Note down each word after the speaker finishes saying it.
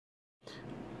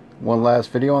One last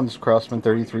video on this Crosman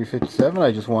 3357.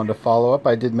 I just wanted to follow up.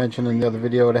 I did mention in the other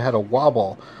video it had a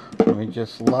wobble. Let me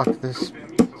just lock this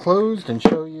closed and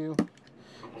show you,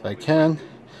 if I can,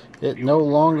 it no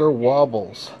longer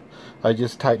wobbles. I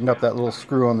just tightened up that little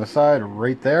screw on the side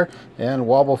right there and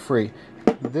wobble free.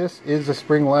 This is the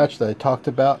spring latch that I talked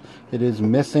about. It is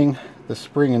missing the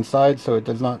spring inside, so it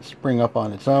does not spring up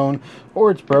on its own, or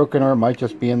it's broken, or it might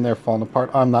just be in there falling apart.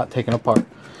 I'm not taking apart.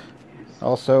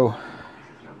 Also,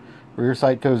 rear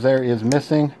sight goes there is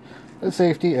missing. The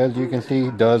safety, as you can see,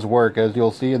 does work, as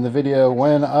you'll see in the video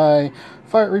when I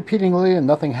fire it repeatedly and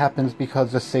nothing happens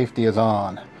because the safety is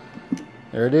on.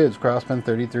 There it is, Crosman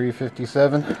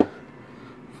 3357,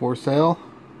 for sale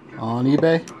on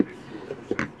eBay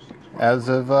as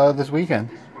of this weekend.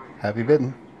 Happy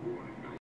bidding.